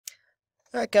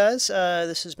Alright guys,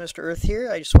 this is Mr. Earth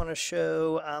here. I just want to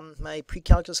show my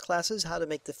pre-calculus classes how to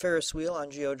make the Ferris wheel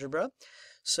on GeoGebra.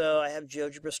 So I have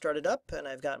GeoGebra started up and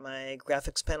I've got my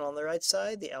graphics panel on the right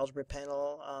side, the algebra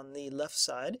panel on the left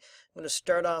side. I'm going to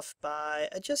start off by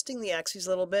adjusting the axes a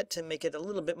little bit to make it a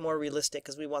little bit more realistic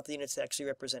because we want the units to actually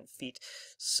represent feet.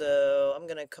 So I'm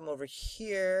going to come over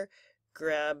here,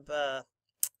 grab the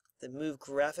move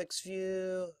graphics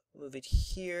view, move it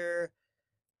here,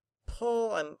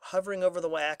 pull. I'm hovering over the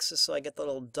y-axis so I get the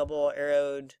little double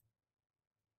arrowed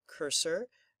cursor,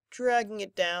 dragging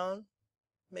it down,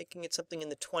 making it something in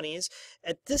the 20s.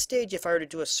 At this stage, if I were to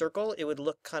do a circle, it would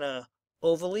look kind of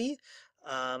ovally.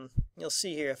 You'll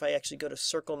see here, if I actually go to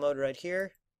circle mode right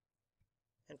here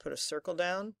and put a circle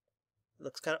down, it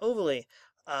looks kind of ovally.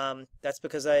 That's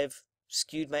because I've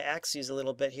skewed my axes a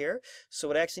little bit here. So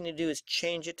what I actually need to do is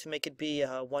change it to make it be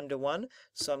 1-to-1.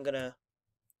 So I'm going to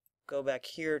go back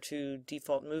here to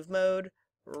default move mode,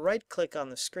 right click on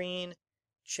the screen,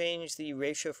 change the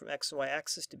ratio from X and Y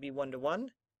axis to be 1-to-1,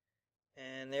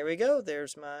 and there we go.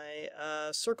 There's my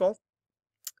circle.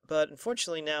 But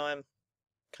unfortunately now I'm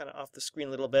kind of off the screen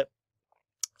a little bit,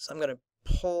 so I'm going to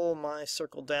pull my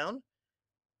circle down,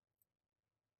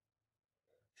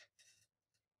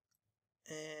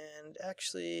 and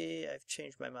actually I've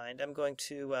changed my mind. I'm going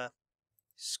to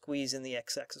squeeze in the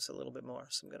x-axis a little bit more.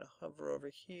 So I'm going to hover over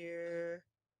here,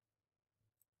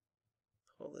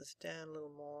 pull this down a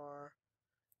little more,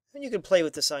 and you can play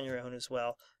with this on your own as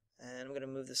well. And I'm going to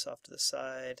move this off to the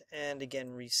side and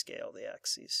again rescale the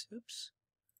axes. Oops.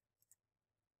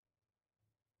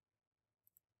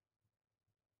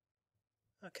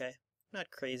 Okay, not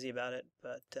crazy about it,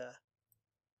 but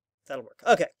that'll work.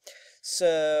 Okay,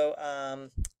 so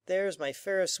there's my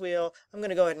Ferris wheel. I'm going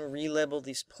to go ahead and relabel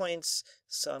these points.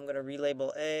 So I'm going to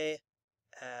relabel A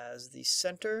as the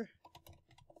center,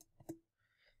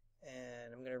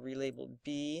 and I'm going to relabel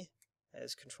B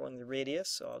as controlling the radius.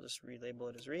 So I'll just relabel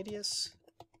it as radius.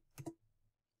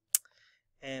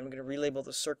 And I'm going to relabel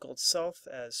the circle itself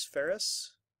as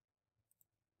Ferris.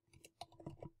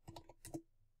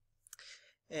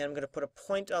 And I'm going to put a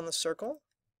point on the circle,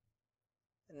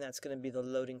 and that's going to be the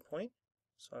loading point.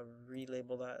 So I'll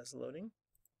relabel that as loading.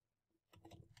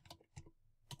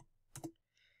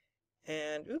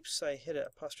 And oops, I hit an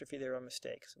apostrophe there by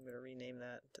mistake, so I'm going to rename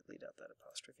that and delete out that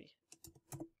apostrophe.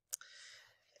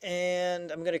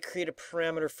 And I'm going to create a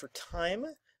parameter for time.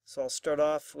 So I'll start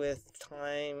off with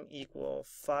time equal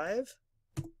 5.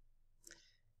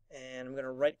 And I'm going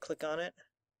to right click on it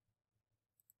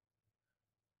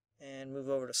and move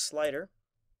over to slider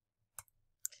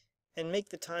and make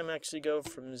the time actually go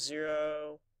from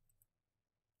 0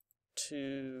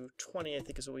 to 20, I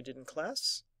think is what we did in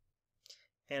class.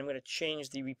 And I'm going to change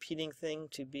the repeating thing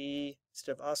to be,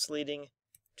 instead of oscillating,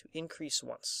 to increase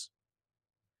once.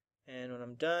 And when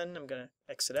I'm done, I'm going to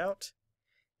exit out.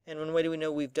 And one way do we know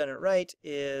we've done it right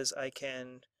is I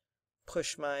can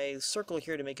push my circle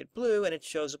here to make it blue, and it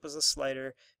shows up as a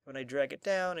slider. When I drag it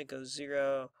down, it goes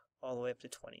 0 all the way up to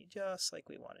 20, just like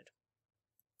we wanted.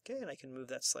 Okay, and I can move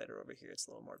that slider over here. It's a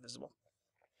little more visible.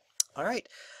 All right,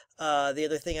 the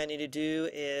other thing I need to do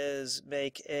is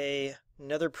make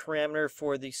another parameter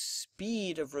for the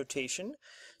speed of rotation.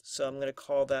 So I'm going to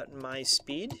call that my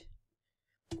speed.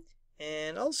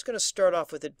 And I'm just going to start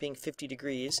off with it being 50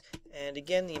 degrees. And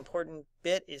again, the important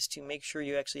bit is to make sure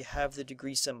you actually have the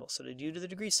degree symbol. So to do the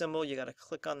degree symbol, you got to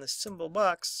click on the symbol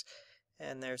box,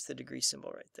 and there's the degree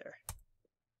symbol right there.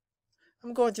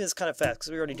 I'm going through this kind of fast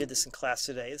because we already did this in class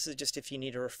today. This is just if you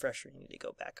need a refresher, you need to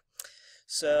go back.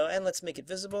 So, and let's make it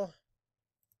visible.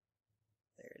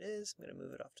 There it is. I'm going to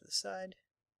move it off to the side.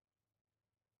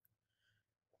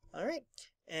 All right.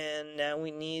 And now we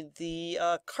need the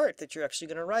cart that you're actually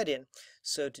going to ride in.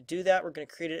 So to do that, we're going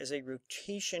to create it as a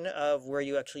rotation of where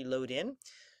you actually load in.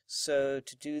 So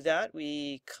to do that,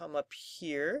 we come up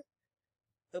here.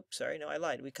 Oops, sorry, no, I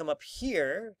lied. We come up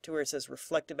here to where it says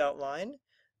reflective outline,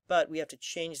 but we have to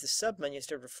change the submenu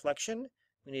instead of reflection.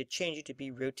 We need to change it to be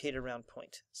rotate around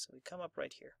point. So we come up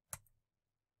right here.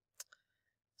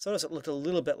 So notice it looked a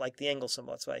little bit like the angle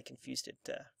symbol. That's why I confused it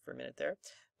for a minute there.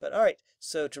 But all right,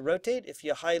 so to rotate, if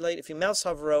you mouse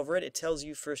hover over it, it tells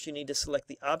you first you need to select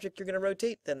the object you're going to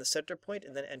rotate, then the center point,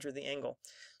 and then enter the angle.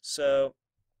 So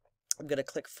I'm going to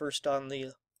click first on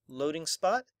the loading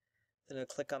spot, then I'll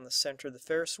click on the center of the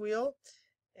Ferris wheel,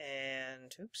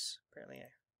 and oops, apparently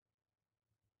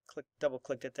I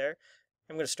double-clicked it there.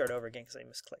 I'm going to start over again because I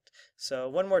misclicked. So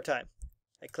one more time.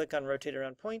 I click on rotate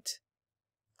around point,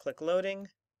 click loading,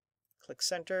 click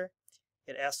center.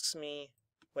 It asks me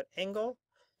what angle,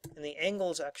 and the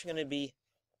angle is actually going to be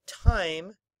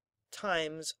time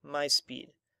times my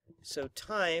speed. So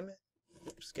time,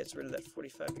 oops, gets rid of that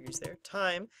 45 degrees there,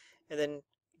 time, and then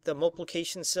the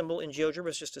multiplication symbol in GeoGebra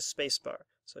is just a space bar.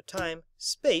 So time,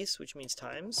 space, which means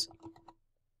times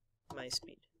my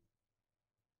speed.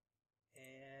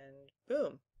 And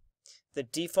boom. The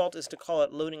default is to call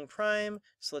it loading prime,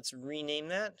 so let's rename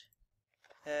that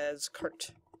as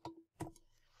cart.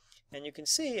 And you can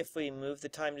see if we move the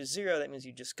time to 0, that means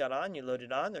you just got on, you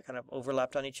loaded on, they're kind of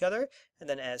overlapped on each other. And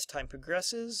then as time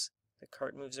progresses, the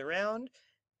cart moves around,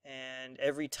 and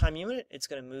every time unit, it's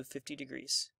going to move 50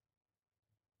 degrees.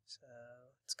 So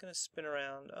it's going to spin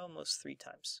around almost 3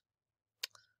 times.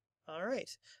 All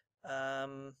right.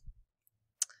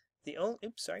 The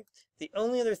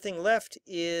only other thing left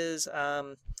is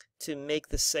to make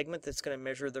the segment that's going to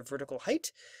measure the vertical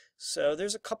height. So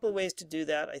there's a couple of ways to do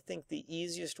that. I think the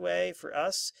easiest way for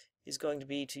us is going to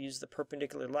be to use the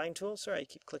perpendicular line tool. Sorry, I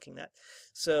keep clicking that.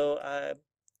 So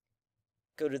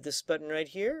go to this button right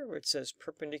here where it says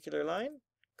perpendicular line,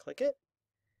 click it,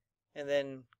 and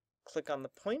then click on the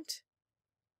point,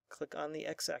 click on the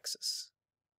x-axis.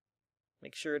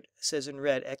 Make sure it says in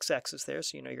red x-axis there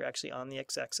so you know you're actually on the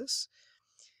x-axis.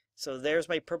 So there's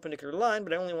my perpendicular line,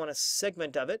 but I only want a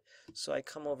segment of it. So I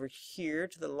come over here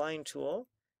to the line tool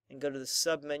and go to the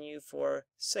sub-menu for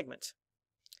segment.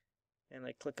 And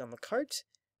I click on the cart,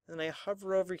 and then I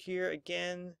hover over here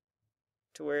again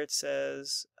to where it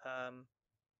says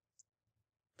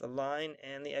the line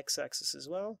and the x-axis as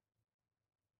well.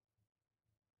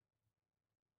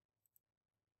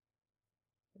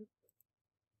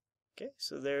 Okay,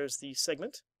 so there's the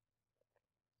segment.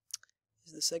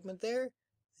 Is the segment there?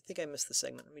 I think I missed the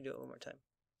segment. Let me do it one more time.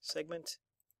 Segment,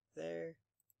 there,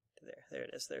 to there. There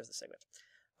it is. There's the segment.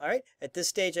 All right, at this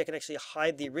stage I can actually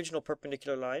hide the original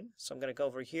perpendicular line. So I'm going to go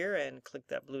over here and click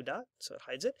that blue dot so it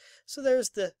hides it. So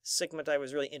there's the segment I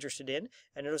was really interested in.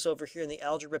 And notice over here in the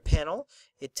algebra panel,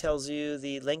 it tells you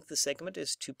the length of the segment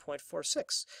is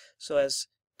 2.46. So as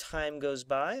time goes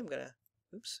by, I'm going to,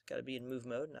 oops, got to be in move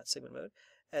mode, not segment mode.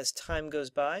 As time goes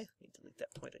by, let me delete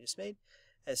that point I just made.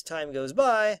 As time goes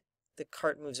by, the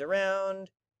cart moves around,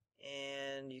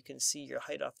 and you can see your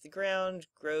height off the ground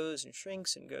grows and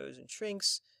shrinks and grows and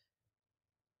shrinks.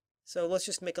 So let's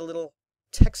just make a little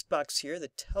text box here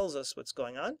that tells us what's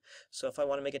going on. So if I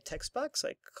want to make a text box,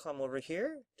 I come over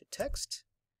here to text,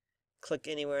 click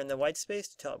anywhere in the white space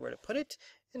to tell it where to put it,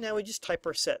 and now we just type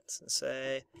our sets and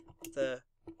say the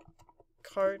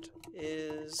cart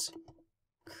is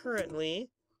currently,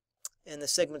 and the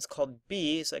segment's called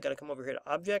B, so I got to come over here to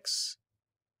Objects,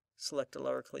 select a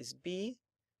lowercase b,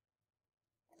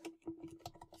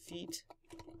 feet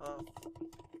off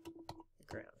the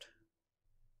ground.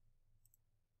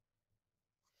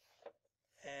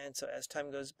 And so as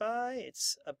time goes by,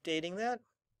 it's updating that.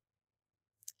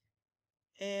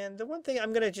 And the one thing,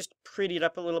 I'm going to just pretty it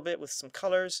up a little bit with some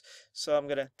colors. So I'm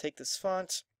going to take this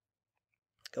font,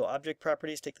 go Object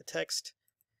Properties, take the text,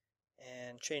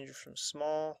 and change it from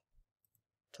small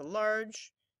to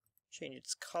large, change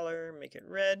its color, make it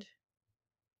red.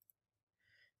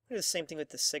 Do the same thing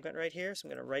with this segment right here. So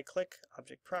I'm going to right click,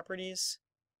 Object Properties,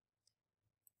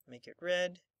 make it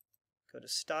red, go to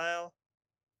Style,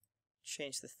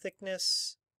 change the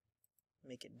thickness,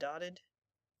 make it dotted.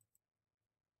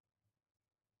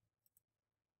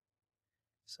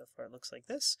 So far it looks like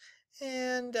this.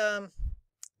 And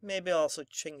maybe I'll also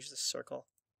change the circle,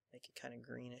 make it kind of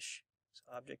greenish. So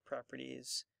Object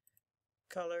Properties,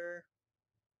 color,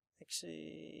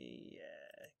 actually,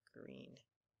 yeah, green.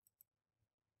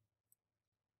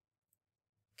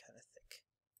 Kind of thick.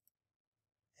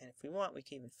 And if we want, we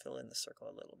can even fill in the circle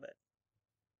a little bit.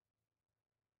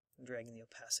 I'm dragging the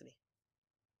opacity.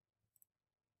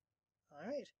 All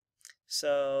right.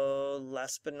 So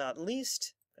last but not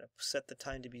least, I'm going to set the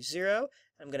time to be 0.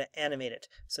 I'm going to animate it.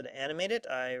 So to animate it,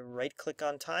 I right-click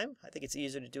on time. I think it's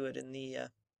easier to do it in the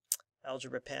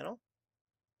algebra panel.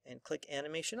 And click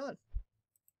Animation On.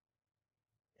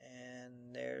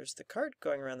 And there's the cart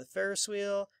going around the Ferris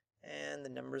wheel, and the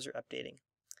numbers are updating.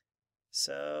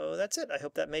 So that's it. I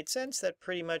hope that made sense. That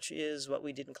pretty much is what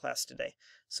we did in class today.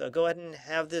 So go ahead and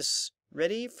have this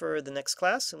ready for the next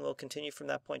class, and we'll continue from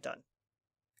that point on.